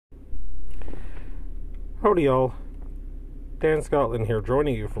Howdy y'all, Dan Scotland here,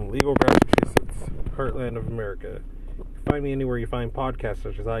 joining you from Legal, Massachusetts, heartland of America. You can find me anywhere you find podcasts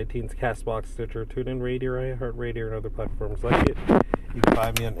such as iTunes, CastBox, Stitcher, TuneIn Radio, iHeartRadio, and other platforms like it. You can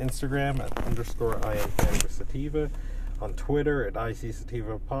find me on Instagram at _IamCannabisSativa, on Twitter at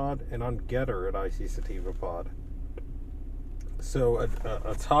ICSativaPod, and on Getter at ICSativaPod. So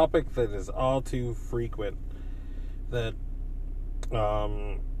a topic that is all too frequent that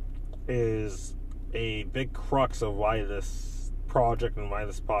is a big crux of why this project and why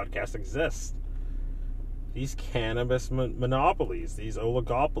this podcast exists. These cannabis monopolies, these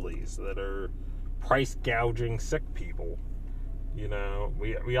oligopolies that are price gouging sick people. You know,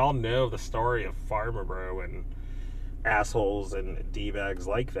 we all know the story of Pharma Bro and assholes and D-bags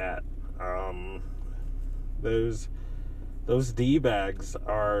like that. Those D-bags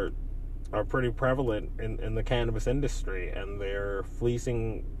are pretty prevalent in the cannabis industry, and they're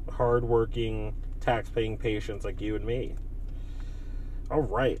fleecing hardworking, tax-paying patients like you and me. All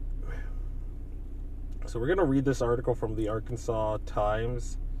right. So we're going to read this article from the Arkansas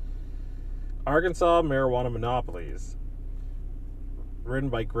Times. Arkansas Marijuana Monopolies, written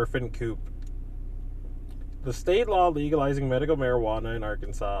by Griffin Coop. The state law legalizing medical marijuana in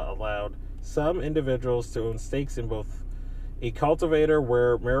Arkansas allowed some individuals to own stakes in both a cultivator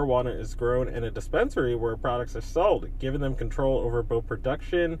where marijuana is grown and a dispensary where products are sold, giving them control over both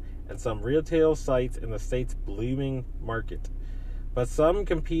production and some retail sites in the state's blooming market. But some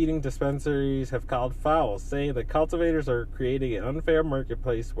competing dispensaries have called foul, saying that cultivators are creating an unfair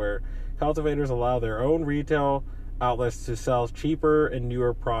marketplace where cultivators allow their own retail outlets to sell cheaper and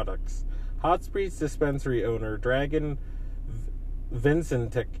newer products. Hot Springs dispensary owner Dragon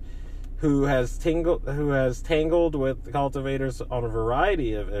Vincentic, who has tangled with cultivators on a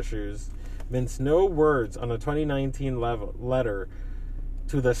variety of issues, minced no words on a 2019 letter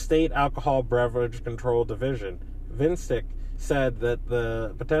to the State Alcohol Beverage Control Division. Vincentic said that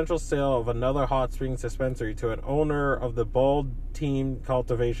the potential sale of another Hot Springs dispensary to an owner of the Bold Team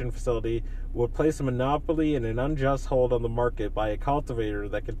cultivation facility would place a monopoly and an unjust hold on the market by a cultivator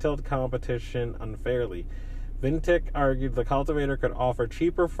that could tilt competition unfairly. Vincentic argued the cultivator could offer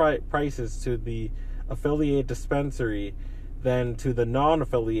cheaper prices to the affiliated dispensary than to the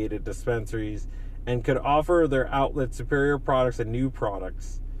non-affiliated dispensaries and could offer their outlet superior products and new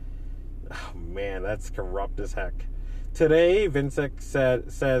products. Oh man, that's corrupt as heck. Today, Vincentic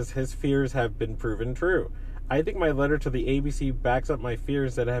says his fears have been proven true. I think my letter to the ABC backs up my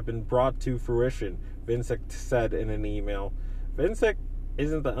fears that have been brought to fruition, Vincentic said in an email. Vincentic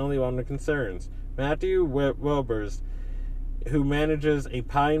isn't the only one with concerns. Matthew Wilbers, who manages a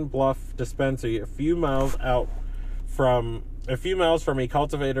Pine Bluff dispensary a few miles from a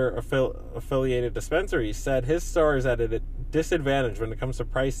cultivator affiliated dispensary, said his store is at a disadvantage when it comes to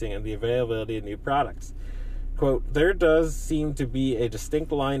pricing and the availability of new products. Quote, there does seem to be a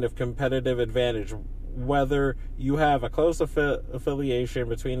distinct line of competitive advantage whether you have a close affiliation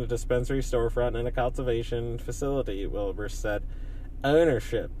between a dispensary storefront and a cultivation facility, Wilbers said.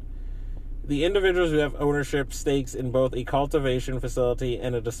 Ownership. The individuals who have ownership stakes in both a cultivation facility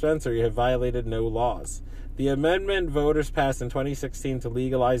and a dispensary have violated no laws. The amendment voters passed in 2016 to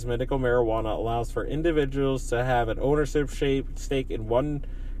legalize medical marijuana allows for individuals to have an ownership stake in one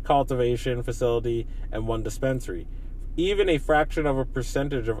cultivation facility and one dispensary. Even a fraction of a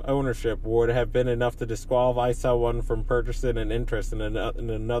percentage of ownership would have been enough to disqualify someone from purchasing an interest in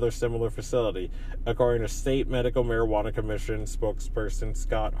another similar facility, according to State Medical Marijuana Commission spokesperson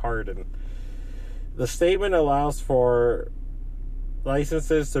Scott Hardin. The statement allows for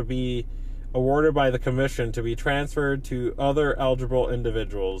licenses to be awarded by the commission to be transferred to other eligible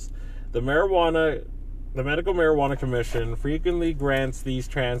individuals. The Medical Marijuana Commission frequently grants these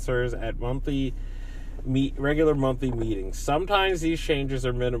transfers at regular monthly meetings. Sometimes these changes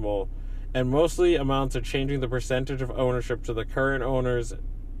are minimal and mostly amount to changing the percentage of ownership to the current owners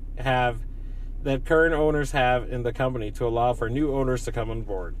have in the company to allow for new owners to come on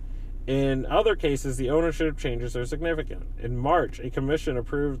board. In other cases, the ownership changes are significant. In March, a commission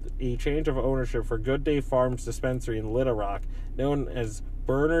approved a change of ownership for Good Day Farms dispensary in Little Rock, known as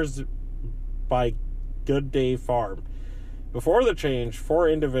Burners by Good Day Farm. Before the change, 4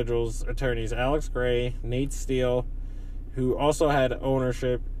 individuals, attorneys Alex Gray, Nate Steele, who also had an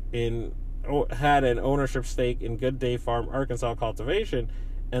ownership stake in Good Day Farm Arkansas cultivation,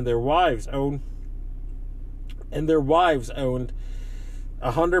 and their wives owned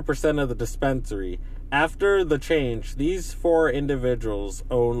 100% of the dispensary. After the change, these 4 individuals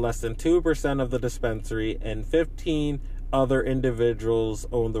own less than 2% of the dispensary, and 15 other individuals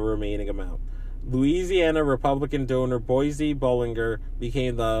own the remaining amount. Louisiana Republican donor Boise Bollinger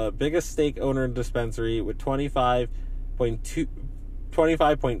became the biggest stake owner in the dispensary with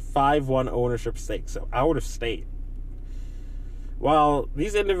 25.51 ownership stake, so out of state. While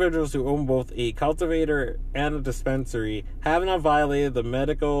these individuals who own both a cultivator and a dispensary have not violated the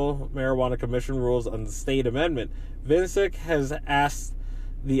Medical Marijuana Commission rules on the state amendment, Vincik has asked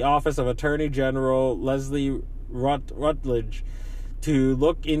the Office of Attorney General Leslie Rutledge to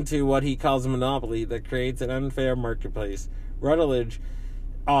look into what he calls a monopoly that creates an unfair marketplace. Rutledge's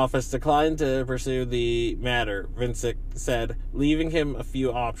office declined to pursue the matter, Vincik said, leaving him a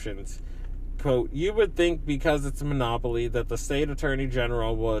few options. Quote, "You would think because it's a monopoly that the state attorney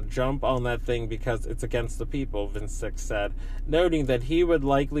general would jump on that thing because it's against the people," Vincik said, noting that he would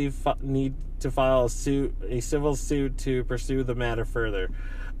likely need to file a civil suit to pursue the matter further.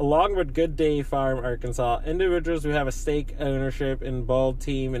 Along with Good Day Farm, Arkansas, individuals who have a stake ownership in Bald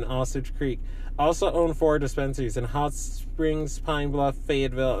Team and Osage Creek also own 4 dispensaries in Hot Springs, Pine Bluff,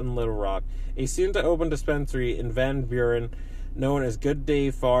 Fayetteville, and Little Rock. A soon-to-open dispensary in Van Buren, known as Good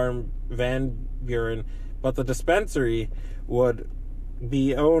Day Farm Van Buren, but the dispensary would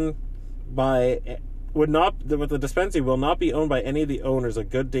be owned by the dispensary will not be owned by any of the owners of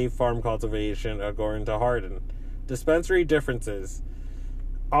Good Day Farm Cultivation, according to Hardin. Dispensary differences.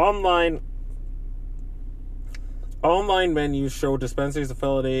 Online menus show dispensaries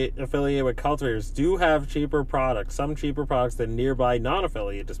affiliated with cultivators do have cheaper products, some cheaper products than nearby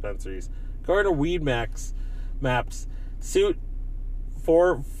non-affiliated dispensaries. According to Weed Maps, Suit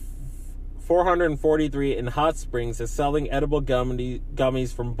 443 in Hot Springs is selling edible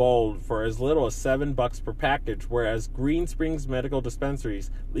gummies from Bold for as little as $7 per package, whereas Green Springs Medical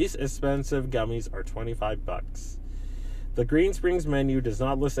Dispensary's least expensive gummies are $25. The Green Springs menu does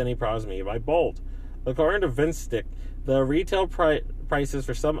not list any products made by Bold. According to Vincik, the retail prices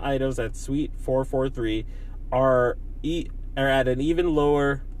for some items at Suite 443 are at an even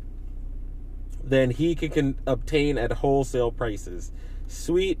lower than he can obtain at wholesale prices.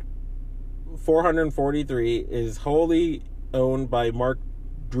 Suite 443 is wholly owned by Mark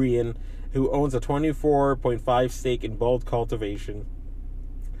Drian, who owns a 24.5% stake in Bold Cultivation.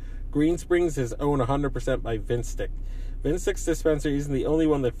 Green Springs is owned 100% by Vincik. Vincik's dispensary isn't the only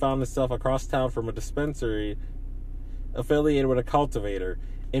one that found itself across town from a dispensary affiliated with a cultivator.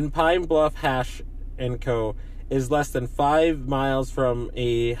 In Pine Bluff, Hash & Co. is less than 5 miles from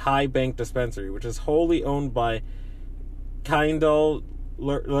a High Bank dispensary, which is wholly owned by Kindle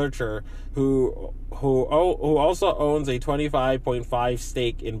Lurcher, who also owns a 25.5%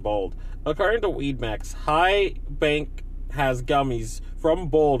 stake in Bold. According to Weed Maps, High Bank has gummies from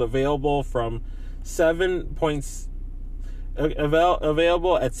Bold available at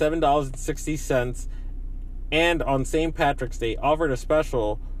 $7.60, and on St. Patrick's Day offered a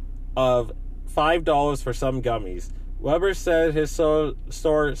special of $5 for some gummies. Weber said his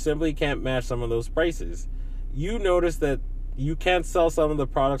store simply can't match some of those prices. You notice that you can't sell some of the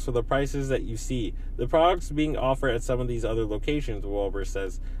products for the prices that you see. The products being offered at some of these other locations, Weber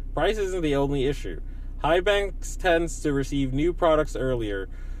says. Price isn't the only issue. High Banks tends to receive new products earlier,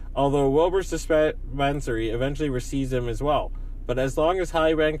 although Wilbur's dispensary eventually receives them as well. But as long as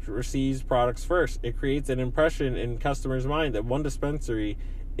High Bank receives products first, it creates an impression in customers' mind that one dispensary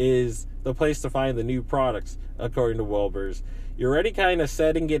is the place to find the new products, according to Wilbur's. You're already kind of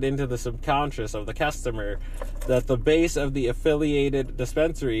setting it into the subconscious of the customer that the base of the affiliated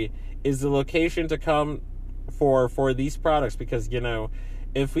dispensary is the location to come for these products, because, you know,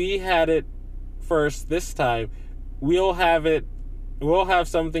 if we had it first this time, we'll have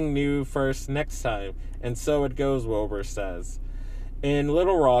something new first next time, and so it goes, Wilbur says. In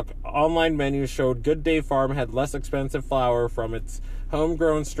Little Rock, online menus showed Good Day Farm had less expensive flower from its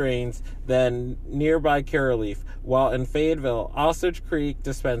homegrown strains than nearby Curaleaf, while in Fayetteville, Osage Creek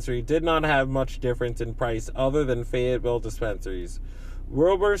Dispensary did not have much difference in price other than Fayetteville dispensaries.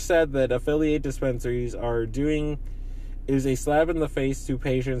 Wilbur said that affiliate dispensaries is a slap in the face to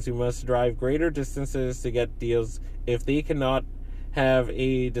patients who must drive greater distances to get deals if they cannot have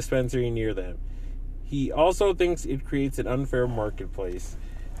a dispensary near them. He also thinks it creates an unfair marketplace.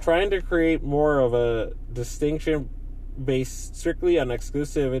 Trying to create more of a distinction based strictly on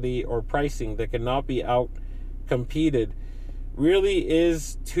exclusivity or pricing that cannot be out-competed really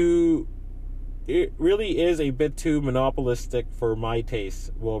is a bit too monopolistic for my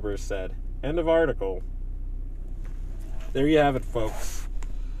taste, Wilbur said. End of article. There you have it, folks.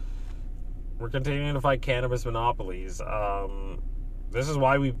 We're continuing to fight cannabis monopolies. This is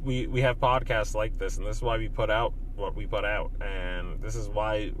why we have podcasts like this, and this is why we put out what we put out, and this is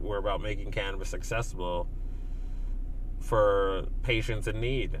why we're about making cannabis accessible for patients in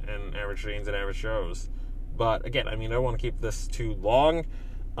need and Average Janes and Average Joes. But again, I don't want to keep this too long.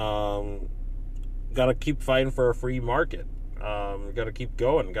 Gotta keep fighting for a free market. Gotta keep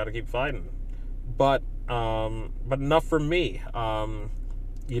going. Gotta keep fighting. But enough from me.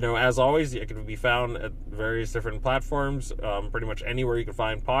 As always, it can be found at various different platforms. Pretty much anywhere you can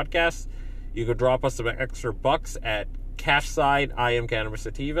find podcasts. You could drop us some extra bucks at Cash Side. I am Cannabis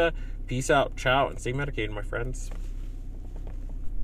Sativa. Peace out, ciao, and stay medicated, my friends.